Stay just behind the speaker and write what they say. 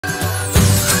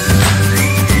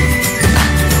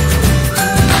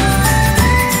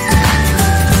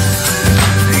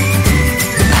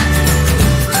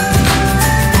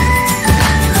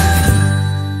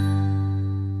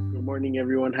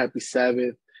everyone. Happy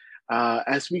Sabbath.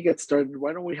 As we get started,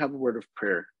 why don't we have a word of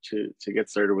prayer to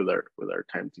get started with our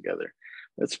time together?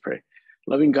 Let's pray.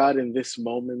 Loving God, in this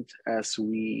moment, as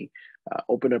we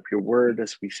open up your word,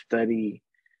 as we study,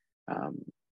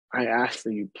 I ask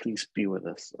that you please be with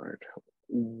us, Lord.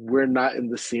 We're not in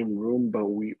the same room, but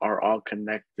we are all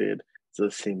connected to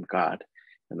the same God.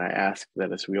 And I ask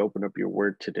that as we open up your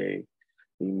word today,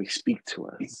 that you may speak to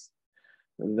us,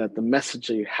 and that the message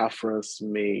that you have for us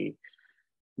may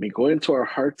go into our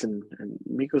hearts and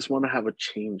make us want to have a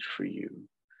change for you,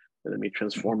 that it may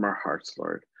transform our hearts,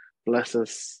 Lord. Bless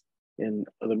us in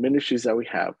the ministries that we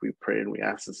have. We pray and we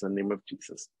ask this in the name of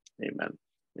Jesus. Amen.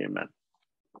 Amen.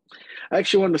 I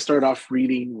actually want to start off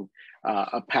reading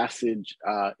a passage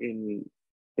in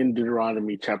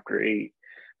Deuteronomy chapter 8,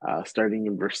 starting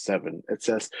in verse 7. It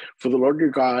says, "For the Lord your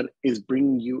God is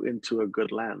bringing you into a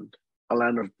good land, a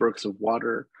land of brooks of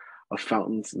water, of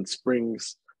fountains and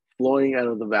springs, flowing out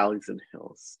of the valleys and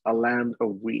hills, a land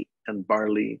of wheat and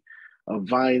barley, of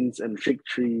vines and fig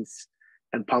trees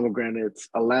and pomegranates,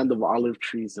 a land of olive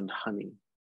trees and honey,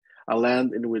 a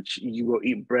land in which you will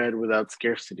eat bread without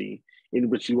scarcity, in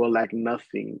which you will lack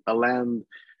nothing, a land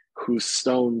whose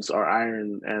stones are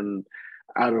iron and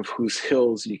out of whose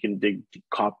hills you can dig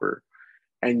copper.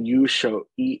 And you shall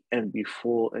eat and be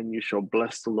full, and you shall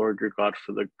bless the Lord your God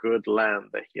for the good land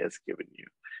that he has given you.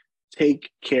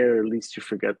 Take care lest you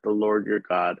forget the Lord your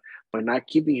God by not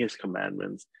keeping his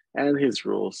commandments and his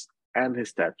rules and his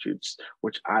statutes,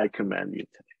 which I command you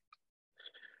today."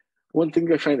 One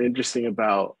thing I find interesting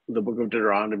about the book of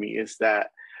Deuteronomy is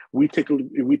that we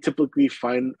typically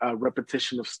find a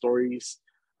repetition of stories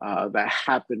that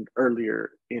happened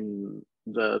earlier in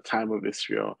the time of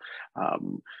Israel.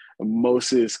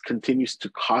 Moses continues to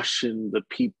caution the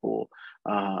people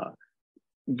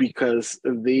because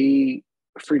they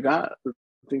forgot the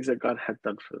things that God had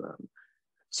done for them.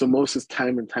 So Moses,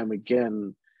 time and time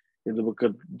again, in the book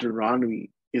of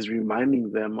Deuteronomy, is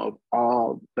reminding them of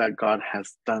all that God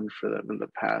has done for them in the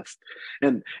past.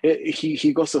 And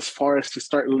he goes as far as to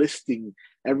start listing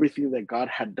everything that God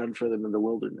had done for them in the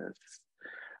wilderness.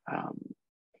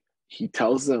 He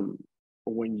tells them,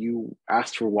 when you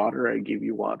asked for water, I gave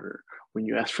you water. When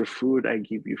you asked for food, I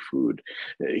gave you food.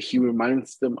 He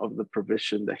reminds them of the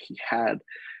provision that he had.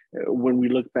 When we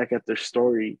look back at their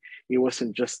story, it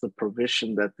wasn't just the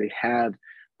provision that they had,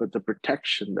 but the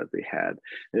protection that they had.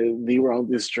 They were on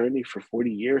this journey for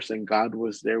 40 years, and God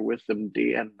was there with them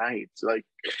day and night. Like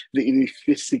they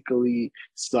physically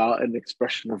saw an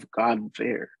expression of God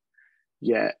there.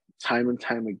 Yet, time and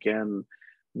time again,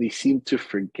 they seem to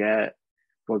forget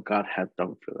what God had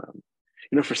done for them.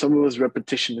 For some of us,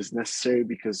 repetition is necessary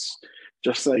because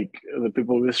just like the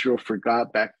people of Israel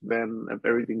forgot back then of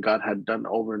everything God had done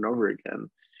over and over again,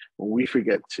 when we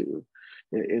forget to,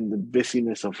 in the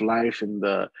busyness of life and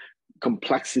the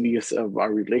complexities of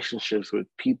our relationships with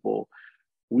people,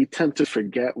 we tend to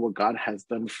forget what God has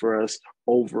done for us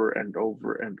over and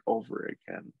over and over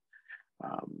again.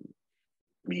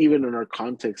 Even in our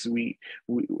context, we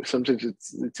sometimes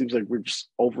it seems like we're just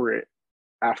over it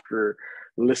after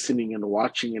listening and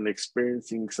watching and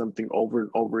experiencing something over and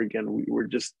over again. We're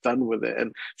just done with it.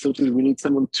 And sometimes we need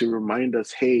someone to remind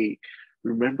us, hey,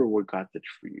 remember what God did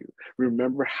for you.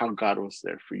 Remember how God was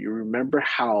there for you. Remember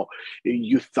how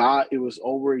you thought it was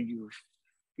over. You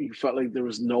felt like there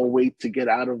was no way to get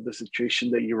out of the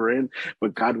situation that you were in,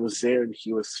 but God was there and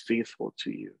he was faithful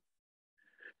to you.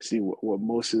 See, what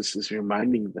Moses is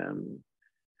reminding them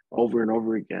over and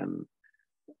over again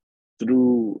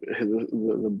through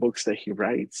the books that he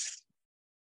writes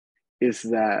is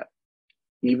that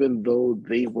even though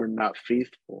they were not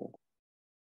faithful,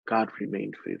 God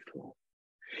remained faithful.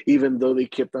 Even though they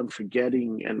kept on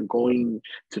forgetting and going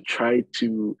to try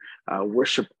to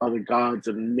worship other gods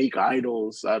and make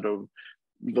idols out of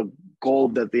the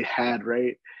gold that they had,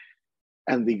 right?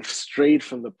 And they strayed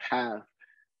from the path,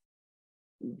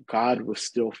 God was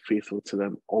still faithful to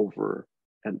them over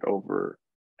and over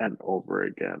and over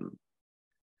again.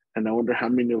 And I wonder how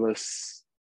many of us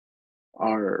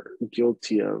are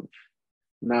guilty of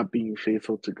not being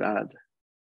faithful to God.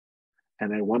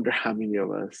 And I wonder how many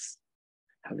of us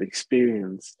have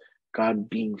experienced God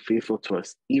being faithful to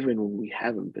us even when we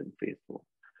haven't been faithful.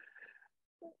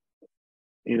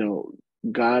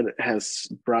 God has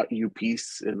brought you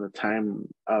peace in a time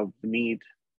of need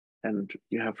and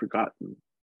you have forgotten.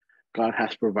 God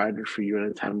has provided for you in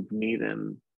a time of need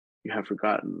and you have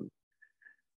forgotten.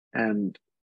 And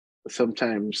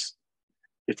sometimes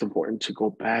it's important to go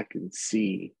back and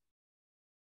see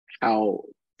how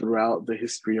throughout the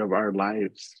history of our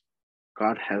lives,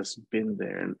 God has been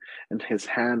there, and his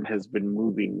hand has been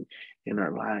moving in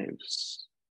our lives.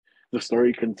 The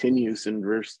story continues in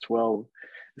verse 12.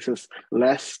 It says,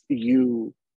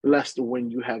 lest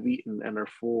when you have eaten and are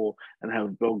full and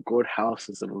have built good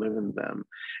houses and live in them,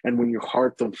 and when your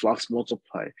herds and flocks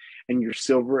multiply, and your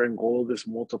silver and gold is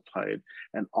multiplied,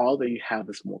 and all that you have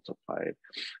is multiplied,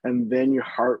 and then your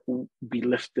heart will be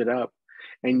lifted up,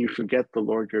 and you forget the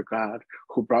Lord your God,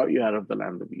 who brought you out of the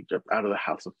land of Egypt, out of the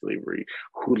house of slavery,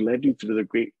 who led you through the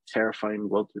great terrifying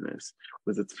wilderness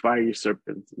with its fiery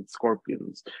serpents and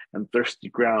scorpions and thirsty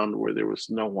ground where there was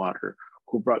no water,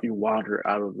 who brought you water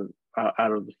out of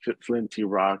the flinty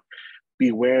rock.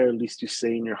 Beware lest you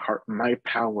say in your heart, my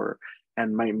power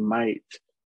and my might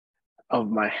of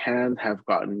my hand have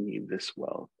gotten me this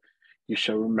wealth. You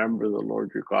shall remember the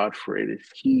Lord your God, for it is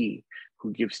he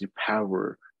who gives you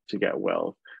power to get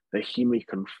wealth, that he may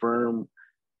confirm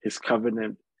his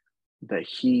covenant that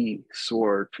he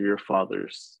swore to your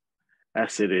fathers,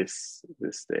 as it is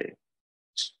this day.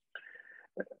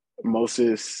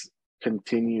 Moses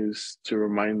continues to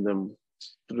remind them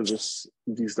through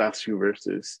these last few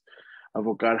verses of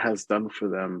what God has done for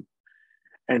them.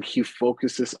 And he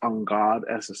focuses on God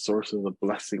as a source of the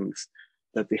blessings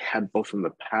that they had both in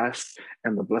the past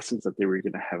and the blessings that they were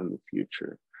going to have in the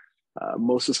future.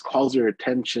 Moses calls their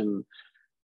attention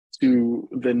to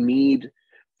the need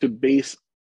to base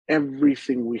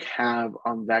everything we have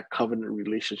on that covenant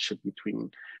relationship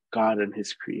between God and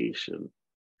his creation.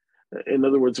 In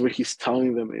other words, what he's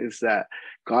telling them is that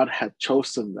God had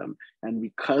chosen them. And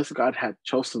because God had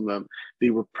chosen them, they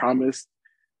were promised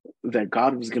that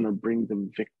God was going to bring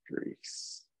them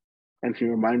victories. And he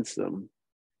reminds them,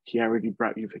 he already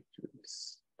brought you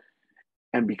victories.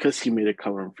 And because he made a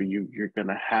covenant for you, you're going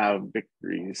to have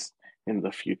victories in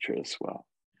the future as well.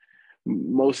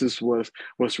 Moses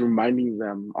was reminding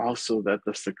them also that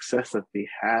the success that they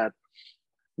had,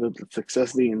 the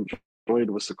success they enjoyed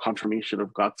was a confirmation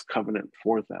of God's covenant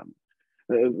for them.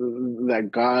 That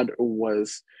God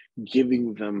was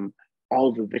giving them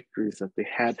all the victories that they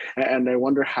had. And I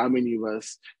wonder how many of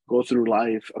us go through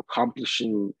life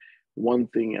accomplishing one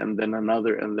thing and then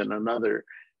another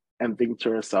and think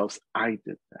to ourselves, I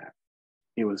did that.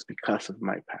 It was because of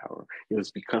my power. It was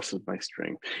because of my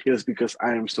strength. It was because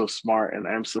I am so smart and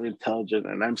I'm so intelligent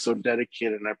and I'm so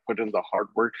dedicated and I put in the hard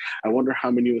work. I wonder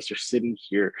how many of us are sitting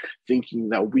here thinking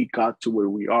that we got to where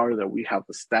we are, that we have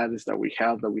the status that we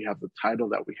have the title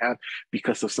that we have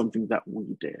because of something that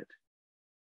we did.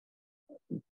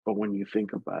 But when you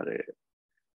think about it,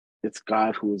 it's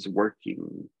God who is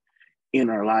working in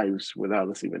our lives without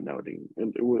us even noting,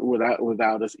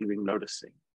 without us even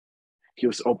noticing. He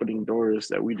was opening doors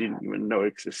that we didn't even know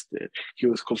existed. He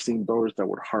was closing doors that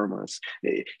would harm us.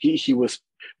 He was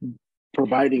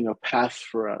providing a path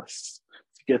for us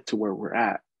to get to where we're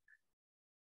at.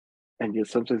 And yet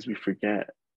sometimes we forget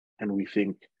and we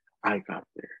think, I got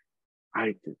there.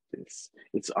 I did this.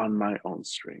 It's on my own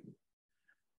strength.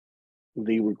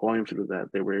 They were going through that.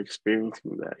 They were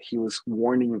experiencing that. He was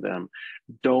warning them,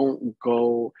 don't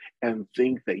go and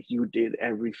think that you did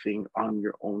everything on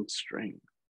your own strength.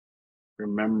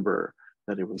 Remember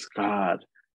that it was God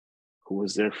who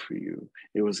was there for you.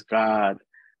 It was God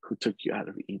who took you out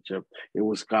of Egypt. It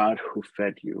was God who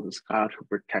fed you. It was God who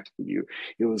protected you.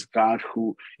 It was God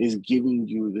who is giving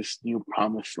you this new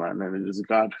promised land, and it is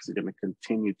God who's going to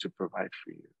continue to provide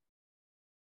for you.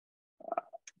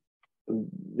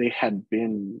 They had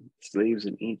been slaves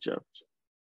in Egypt,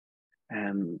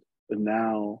 and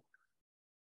now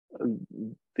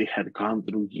they had gone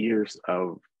through years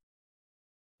of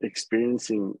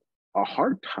experiencing a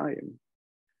hard time,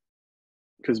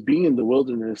 because being in the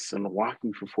wilderness and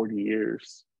walking for 40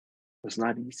 years was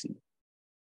not easy.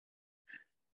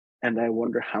 And I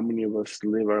wonder how many of us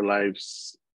live our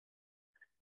lives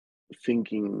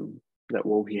thinking that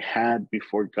what we had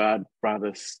before God brought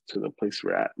us to the place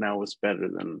we're at now was better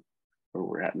than where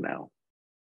we're at now.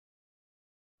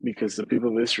 Because the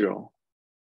people of Israel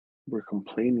were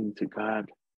complaining to God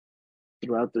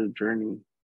throughout their journey.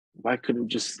 Why couldn't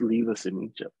just leave us in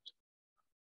Egypt?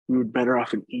 We were better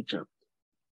off in Egypt.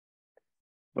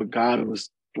 But God was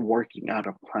working out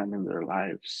a plan in their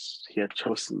lives. He had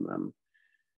chosen them.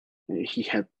 He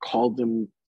had called them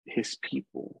his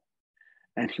people,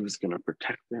 and he was going to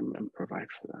protect them and provide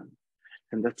for them.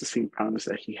 And that's the same promise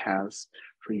that he has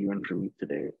for you and for me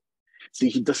today. See,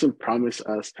 he doesn't promise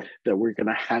us that we're going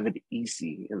to have it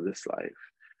easy in this life.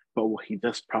 But what he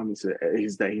does promise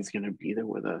is that he's going to be there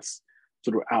with us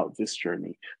throughout this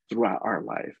journey, throughout our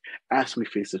life, as we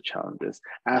face the challenges,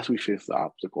 as we face the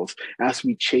obstacles, as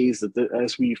we face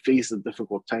the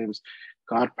difficult times.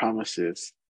 God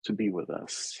promises to be with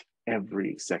us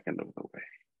every second of the way.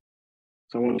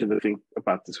 So I want you to think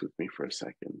about this with me for a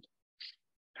second.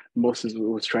 Moses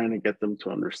was trying to get them to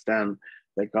understand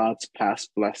that God's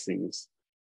past blessings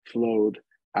flowed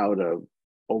out of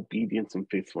obedience and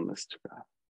faithfulness to God.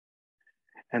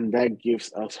 And that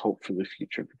gives us hope for the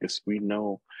future, because we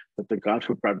know that the God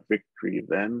who brought victory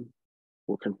then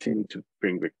will continue to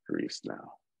bring victories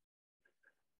now.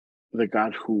 The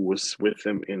God who was with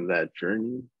them in that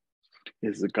journey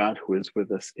is the God who is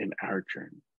with us in our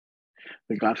journey.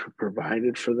 The God who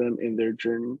provided for them in their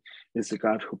journey is the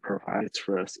God who provides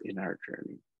for us in our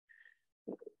journey.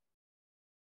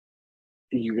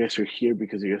 You guys are here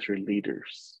because you guys are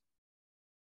leaders.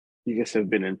 You guys have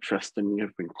been entrusted and you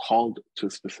have been called to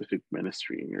a specific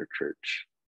ministry in your church.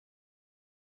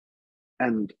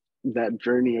 And that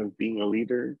journey of being a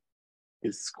leader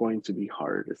is going to be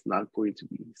hard. It's not going to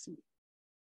be easy.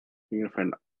 You're going to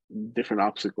find different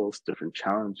obstacles, different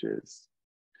challenges,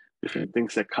 different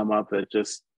things that come up that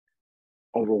just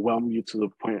overwhelm you to the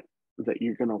point that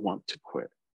you're going to want to quit.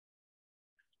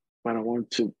 But I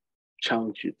want to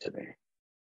challenge you today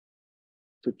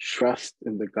to trust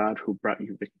in the God who brought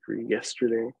you victory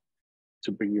yesterday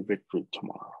to bring you victory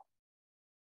tomorrow.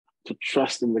 To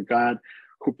trust in the God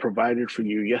who provided for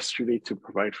you yesterday to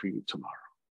provide for you tomorrow.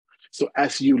 So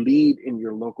as you lead in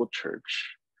your local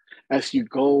church, as you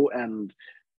go and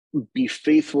be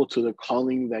faithful to the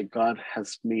calling that God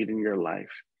has made in your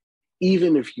life,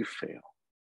 even if you fail,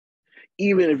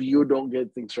 even if you don't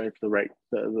get things right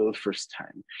the first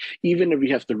time, even if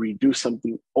you have to redo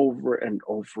something over and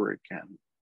over again,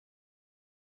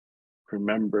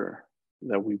 remember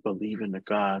that we believe in a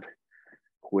God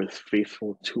who is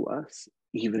faithful to us,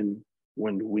 even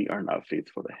when we are not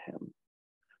faithful to him.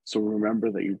 So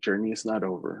remember that your journey is not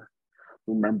over.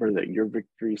 Remember that your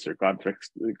victories are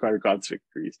God's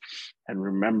victories. And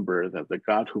remember that the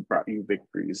God who brought you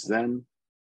victories then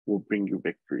will bring you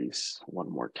victories one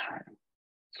more time.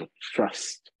 So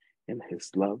trust in his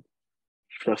love,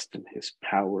 trust in his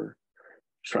power,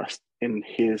 trust in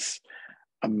his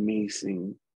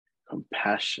amazing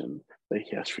compassion that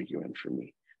he has for you and for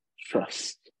me.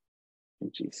 Trust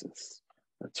in Jesus.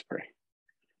 Let's pray.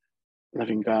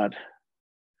 Loving God,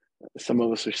 some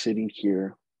of us are sitting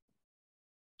here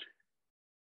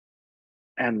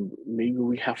and maybe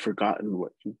we have forgotten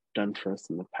what you've done for us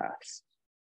in the past.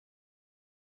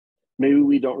 Maybe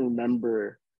we don't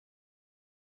remember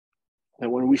that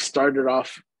when we started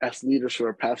off as leaders for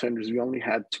our Pathfinders, we only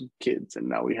had 2 kids and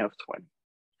now we have 20.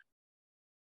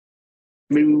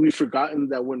 Maybe we've forgotten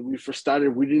that when we first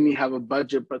started, we didn't even have a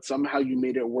budget, but somehow you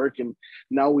made it work and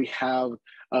now we have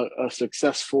a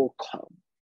successful club.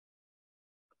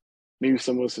 Maybe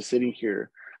some of us are sitting here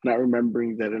not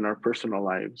remembering that in our personal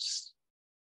lives,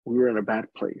 we were in a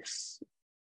bad place,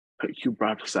 but you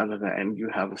brought us out of that and you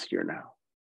have us here now.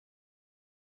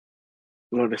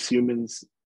 Lord, as humans,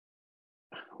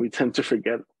 we tend to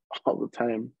forget all the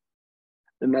time,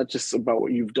 and not just about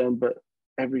what you've done, but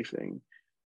everything.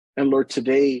 And Lord,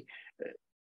 today,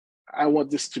 I want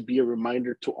this to be a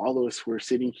reminder to all of us who are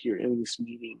sitting here in this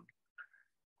meeting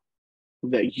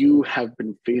that you have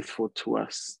been faithful to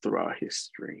us throughout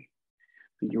history,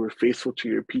 that you were faithful to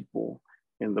your people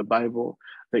in the Bible,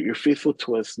 that you're faithful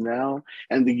to us now,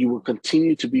 and that you will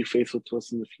continue to be faithful to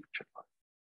us in the future.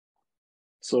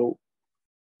 So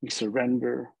we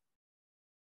surrender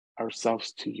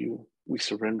ourselves to you. We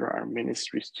surrender our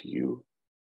ministries to you.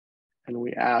 And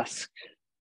we ask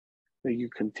that you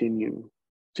continue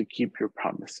to keep your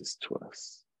promises to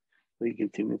us, that you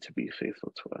continue to be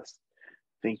faithful to us.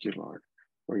 Thank you, Lord,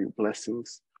 for your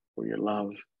blessings, for your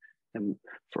love, and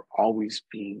for always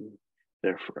being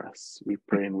there for us. We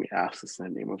pray and we ask this in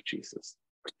the name of Jesus.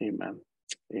 Amen.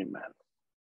 Amen.